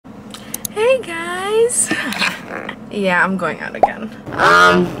Guys, yeah, I'm going out again.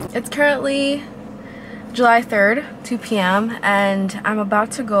 It's currently July 3rd, 2 p.m. and I'm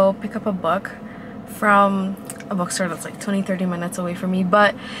about to go pick up a book from a bookstore that's like 20-30 minutes away from me,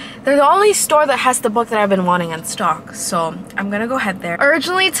 but they're the only store that has the book that I've been wanting in stock, so I'm gonna go head there.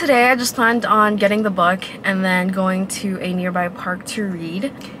 Originally today I just planned on getting the book and then going to a nearby park to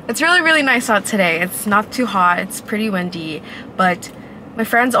read. It's really nice out today. It's not too hot, it's pretty windy, but my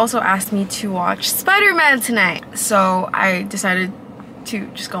friends also asked me to watch Spider-Man tonight, so I decided to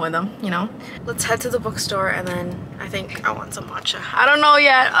just go with them, you know? Let's head to the bookstore and then I think I want some matcha. I don't know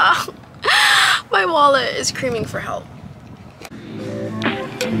yet. My wallet is screaming for help.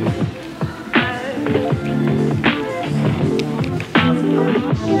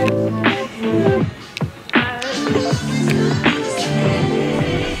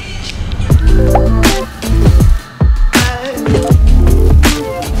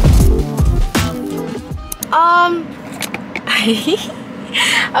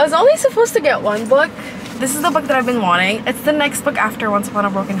 I was only supposed to get one book. This is the book that I've been wanting. It's the next book after Once Upon a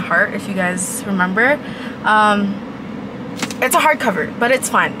Broken Heart, if you guys remember. It's a hardcover, but it's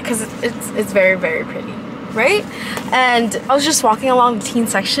fine because it's very pretty, right? And I was just walking along the teen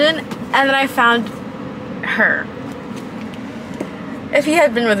section and then I found her. If you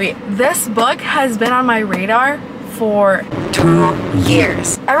had been with me, this book has been on my radar for 2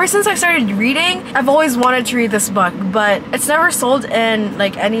 years. Ever since I started reading, I've always wanted to read this book, but it's never sold in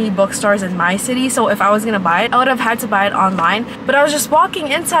like any bookstores in my city, so if I was gonna buy it, I would have had to buy it online. But I was just walking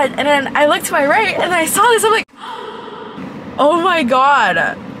inside and then I looked to my right and I saw this. I'm like, oh my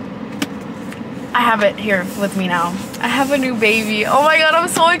god. I have it here with me now. I have a new baby. Oh my god, I'm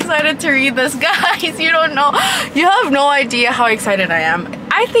so excited to read this, guys. You don't know. You have no idea how excited I am.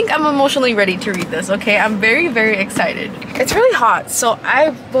 I think I'm emotionally ready to read this, okay? I'm very excited. It's really hot, so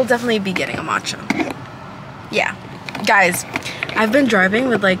I will definitely be getting a matcha. Yeah. Guys, I've been driving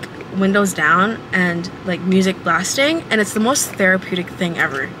with like windows down and like music blasting, and it's the most therapeutic thing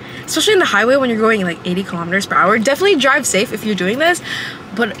ever. Especially in the highway when you're going like 80 kilometers per hour. Definitely drive safe if you're doing this,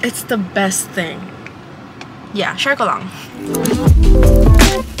 but it's the best thing. Yeah, share along.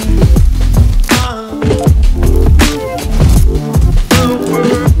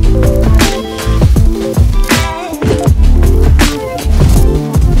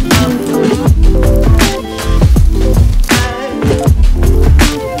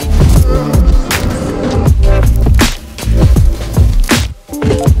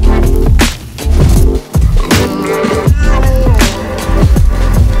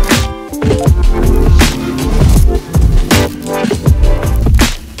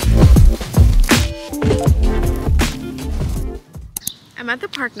 I'm at the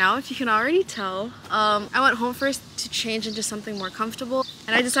park now, if you can already tell. I went home first to change into something more comfortable,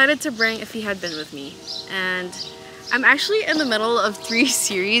 and I decided to bring If He Had Been With Me. And I'm actually in the middle of 3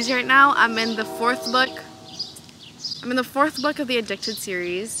 series right now. I'm in the 4th book. I'm in the 4th book of the Addicted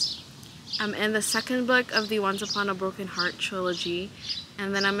series. I'm in the 2nd book of the Once Upon a Broken Heart trilogy,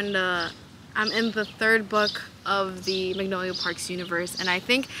 and then I'm in the 3rd book of the Magnolia Parks universe, and I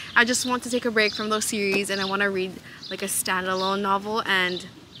think I just want to take a break from those series and I want to read like a standalone novel. And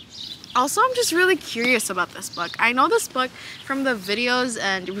also I'm just really curious about this book. I know this book from the videos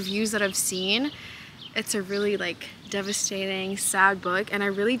and reviews that I've seen. It's a really like devastating, sad book, and I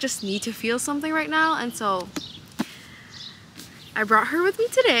really just need to feel something right now, and so I brought her with me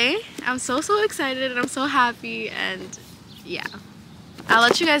today. I'm so excited and I'm so happy, and yeah, I'll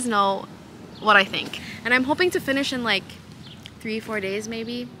let you guys know what I think. And I'm hoping to finish in like 3-4 days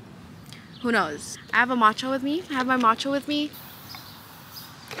maybe. Who knows? I have a matcha with me. I have my matcha with me.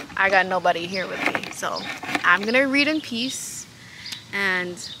 I got nobody here with me, so I'm gonna read in peace,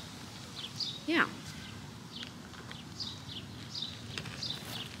 and yeah.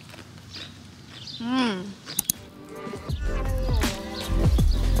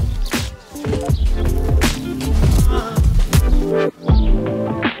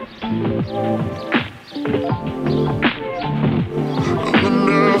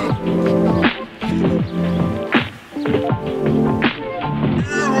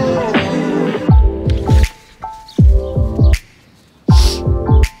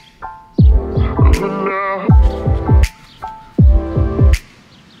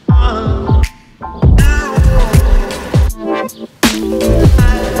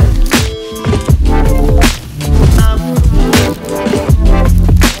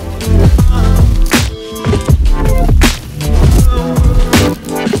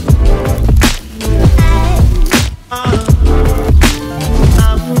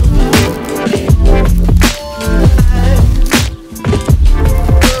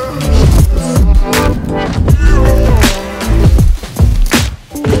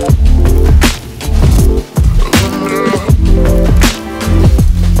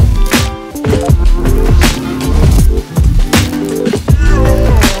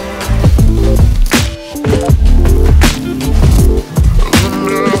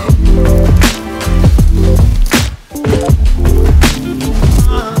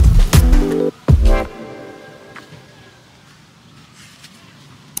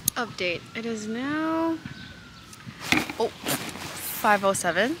 Update. It is now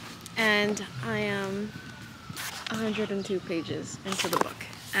 5:07 and I am 102 pages into the book,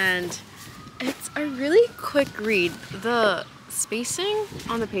 and it's a really quick read. The spacing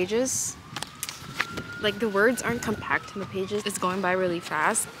on the pages, like the words aren't compact in the pages, it's going by really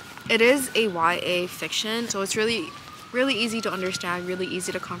fast. It is a YA fiction, so it's really easy to understand, really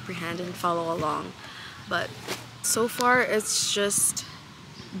easy to comprehend and follow along. But so far it's just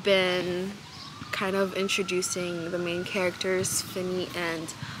been kind of introducing the main characters, Finny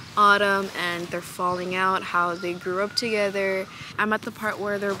and Autumn, and they're falling out, how they grew up together. I'm at the part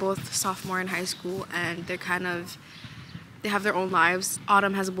where they're both sophomore in high school and they have their own lives.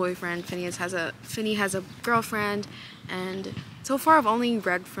 Autumn has a boyfriend, Finny has a girlfriend, and so far I've only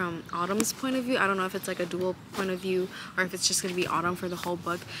read from Autumn's point of view. I don't know if it's like a dual point of view or if it's just gonna be Autumn for the whole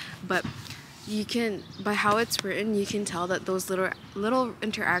book, but you can, by how it's written, you can tell that those little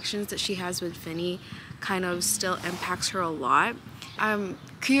interactions that she has with Finny kind of still impacts her a lot. I'm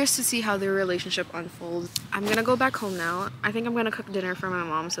curious to see how their relationship unfolds. I'm gonna go back home now. I think I'm gonna cook dinner for my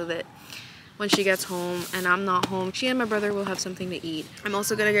mom so that when she gets home and I'm not home, she and my brother will have something to eat. I'm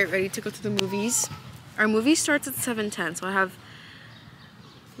also gonna get ready to go to the movies. Our movie starts at 7:10, so I have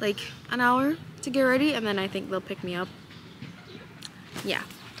like an hour to get ready, and then I think they'll pick me up. Yeah.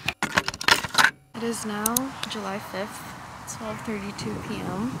 It is now July 5th, 12:32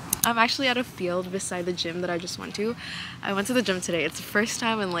 p.m. I'm actually at a field beside the gym that I just went to. I went to the gym today. It's the first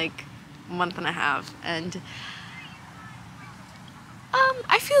time in like a month and a half, and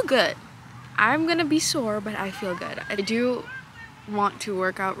I feel good. I'm gonna be sore, but I feel good. I do want to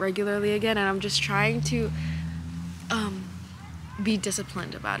work out regularly again, and I'm just trying to be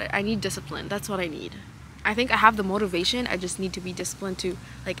disciplined about it. I need discipline. That's what I need. I think I have the motivation, I just need to be disciplined to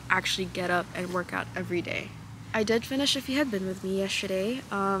like actually get up and work out every day. I did finish If You Had Been With Me yesterday.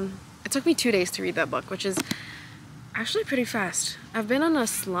 It took me 2 days to read that book, which is actually pretty fast. I've been on a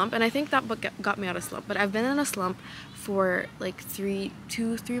slump, and I think that book got me out of slump, but I've been in a slump for like 3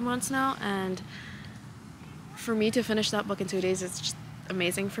 months now, and for me to finish that book in 2 days is just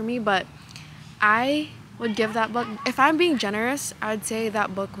amazing for me. But I would give that book, if I'm being generous, I'd say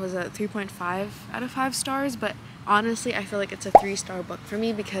that book was a 3.5 out of 5 stars, but honestly I feel like it's a 3-star book for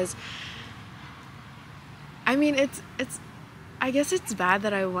me, because I mean I guess it's bad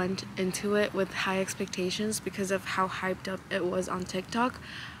that I went into it with high expectations because of how hyped up it was on TikTok,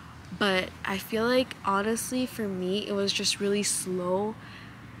 but I feel like honestly for me it was just really slow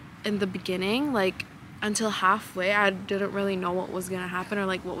in the beginning. Like until halfway I didn't really know what was gonna happen or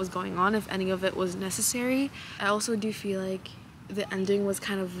like what was going on, if any of it was necessary. I also do feel like the ending was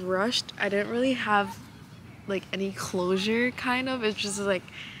kind of rushed. I didn't really have like any closure, kind of. It's just like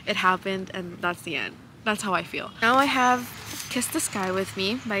it happened and that's the end. That's how I feel. Now I have Kiss the Sky with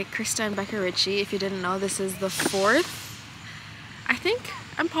Me by Krista and Becca Ritchie. If you didn't know, this is the 4th, I think,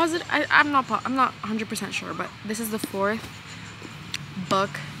 I'm positive, I'm not 100% sure, but this is the 4th book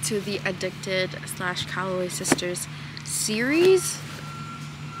to the Addicted / Calloway Sisters series,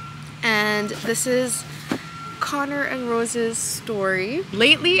 and this is Connor and Rose's story.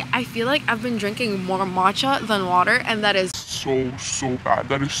 Lately I feel like I've been drinking more matcha than water, and that is so bad.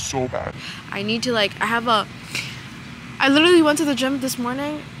 That is so bad. I need to like, I literally went to the gym this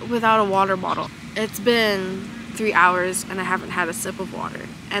morning without a water bottle. It's been 3 hours and I haven't had a sip of water,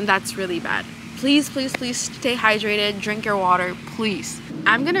 and that's really bad. Please stay hydrated, drink your water, please.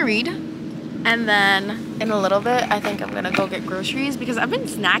 I'm gonna read, and then in a little bit I think I'm gonna go get groceries because I've been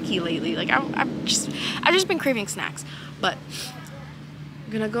snacky lately. Like I've just been craving snacks. But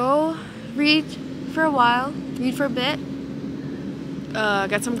I'm gonna go read for a while, read for a bit,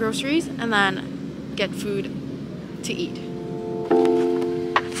 get some groceries, and then get food to eat.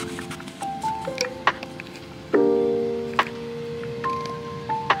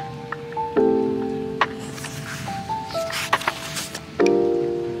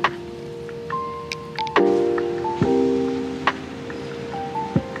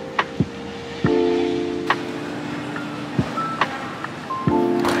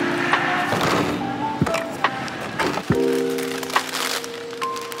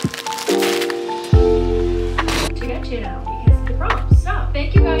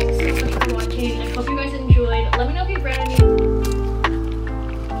 Thank you guys so much for watching. I hope you guys enjoyed. Let me know if you've read any.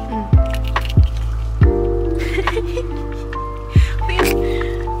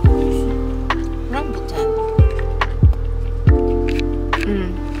 Rambutan.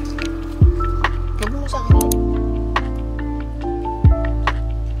 Gawin mo sa akin.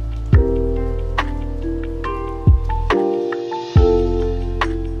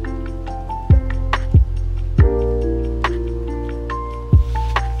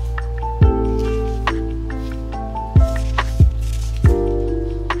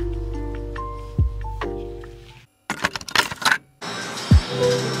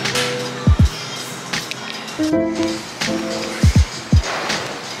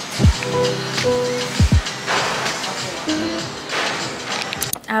 I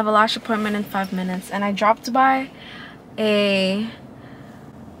have a lash appointment in 5 minutes, and I dropped by a,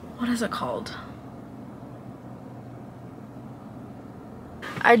 what is it called?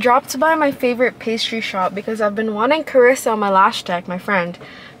 I dropped by my favorite pastry shop because I've been wanting Carissa, my lash tech, my friend,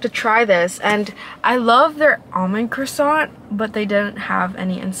 to try this, and I love their almond croissant, but they didn't have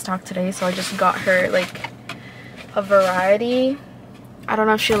any in stock today, so I just got her like a variety. I don't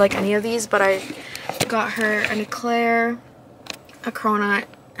know if she'll like any of these, but I got her an eclair, a cronut,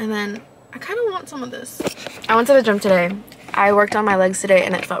 and then I kind of want some of this. I went to the gym today. I worked on my legs today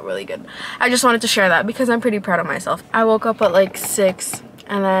and it felt really good. I just wanted to share that because I'm pretty proud of myself. I woke up at like 6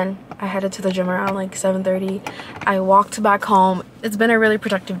 and then I headed to the gym around like 7:30. I walked back home. It's been a really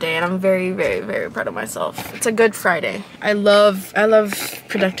productive day and I'm very, very, very proud of myself. It's a good Friday. I love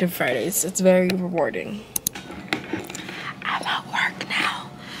productive Fridays. It's very rewarding. I'm at work now.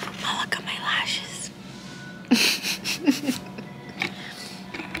 Oh, look at my lashes.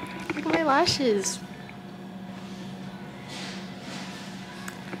 Look at my lashes.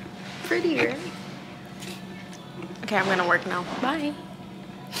 Pretty, right? Okay, I'm gonna work now. Bye.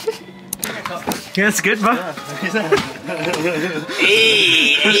 Yeah, it's good, bro. It's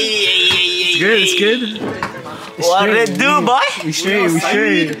good, it's good. What it do, boy? We straight, we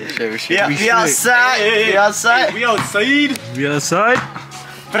straight. Yeah, we outside. We outside. We outside. We outside.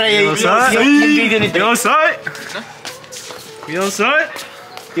 We outside. We outside. We outside.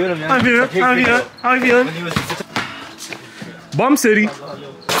 How you feeling? How you feeling? How you feeling? Bomb City.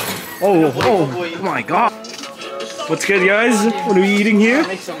 Oh my god. What's good, guys? What are we eating here?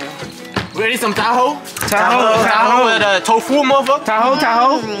 We're eating some tahoe. Tahoe with tofu, motherfucker.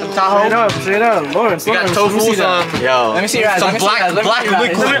 Tahoe. Straight up. Lawrence, We got tofu, some Let me see your eyes. some black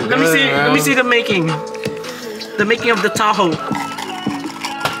liquid. Let me see the making. The making of the Tahoe.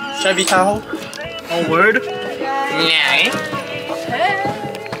 Chevy Tahoe. Oh, word. Yeah.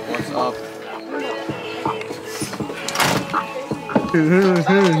 What's up?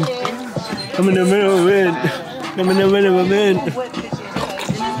 I'm in the middle of it. I'm in the middle of it.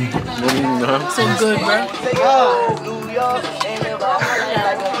 So good, bro.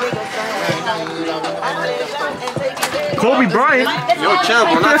 Kobe Bryant. Yo, chill,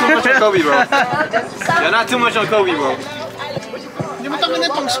 bro. Not too much on Kobe, bro. You're not too much on Kobe, bro. Hindi mo tayo na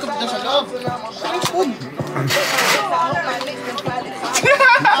itong scoop na sa loob. Parang food.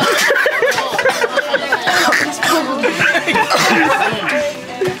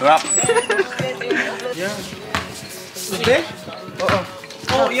 Rap. Ube?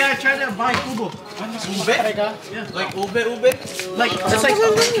 Oh yeah, I tried to buy Kubo. Ube? Yeah. Like ube? Like it's like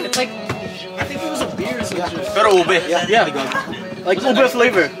I think it was a beer or something. Pero ube. Yeah. Like Ube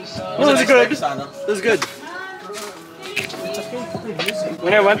flavor. It was good. It was good.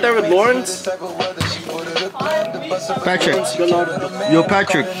 When I went there with Lawrence, Patrick. Yo,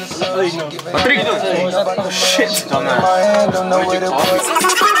 Patrick. Patrick. Shit. Dumbass.